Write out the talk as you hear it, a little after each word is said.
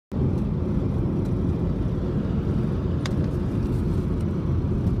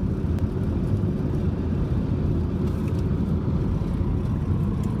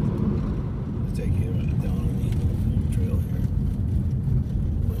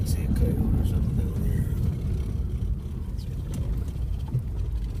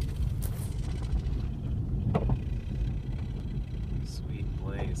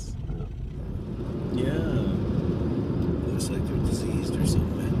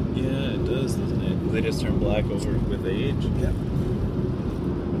they just turn black over with age? Yeah.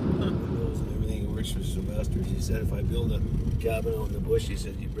 Windows and everything works for Sylvester's. He said if I build a cabin out in the bush, he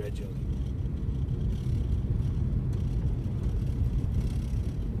said you bred jug.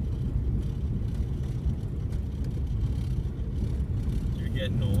 You're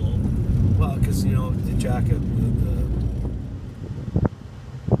getting old. Well, because, you know, the jacket,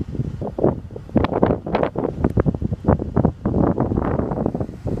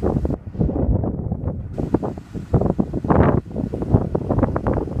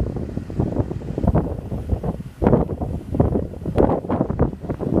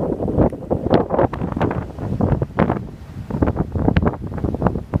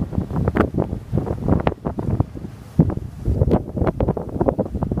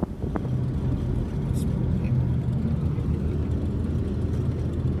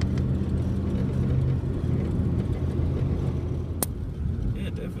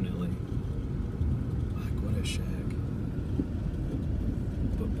 Definitely. fuck, what a shack.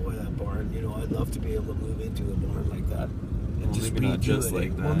 But boy, that barn, you know, I'd love to be able to move into a barn like that. And Well, maybe not just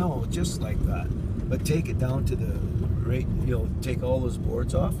like that. Well, no, just like that. But take it down to the right, you know, take all those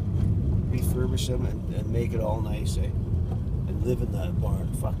boards off, refurbish them, and make it all nice, eh? And live in that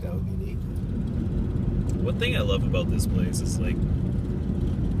barn. Fuck, that would be neat. One thing I love about this place is, like,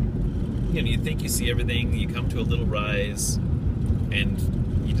 you know, you think you see everything, you come to a little rise, and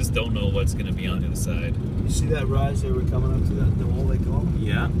you just don't know what's going to be on the other side. You see that rise there? We're coming up to that knoll, they call it?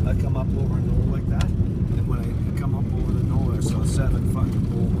 Yeah. I come up over a knoll like that, and when I come up over the knoll, I saw 7 fucking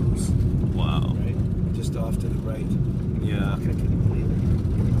bull moose. Wow. Right? Just off to the right. Yeah. Fuck, I couldn't believe it.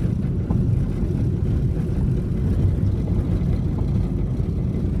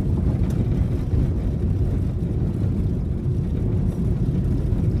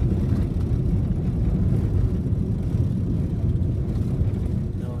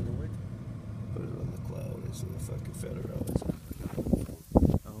 No, I know it. Put it on the cloud. It's the fucking Federal.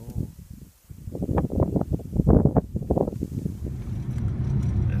 Oh.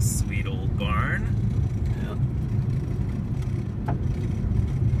 A sweet old barn. Yeah.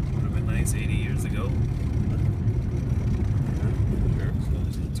 Would have been nice 80 years ago. Sure. As long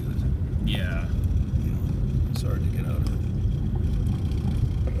as it's good. Yeah. It's hard to get out of it.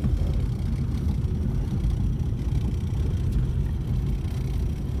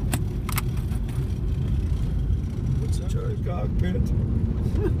 What's a charge cockpit?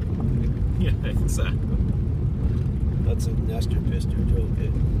 Yeah, exactly. That's a Nestor Pister joke,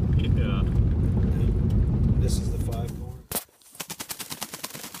 eh? Yeah. This is the 5 corner.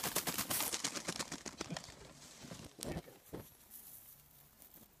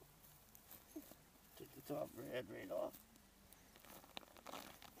 Take the top head right off.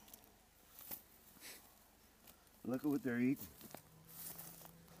 Look at what they're eating.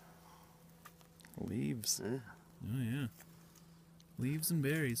 Leaves. Eh? Oh, yeah. Leaves and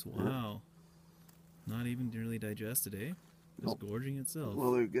berries. Wow. Not even really digested, eh? Just Nope. gorging itself.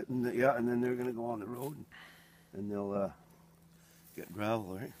 Well, they're getting yeah, and then they're gonna go on the road, and they'll get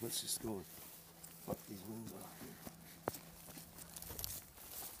gravel. Right? Let's just go and fuck these wings off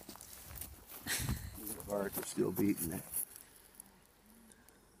here. The heart are still beating it.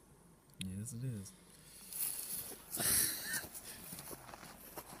 Yes, it is.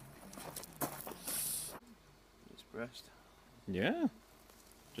 It's breast. Yeah.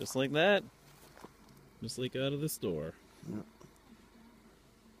 Just like that. Just like out of the store. Yeah.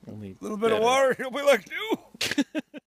 Only A little bit of better. water, he'll be like new.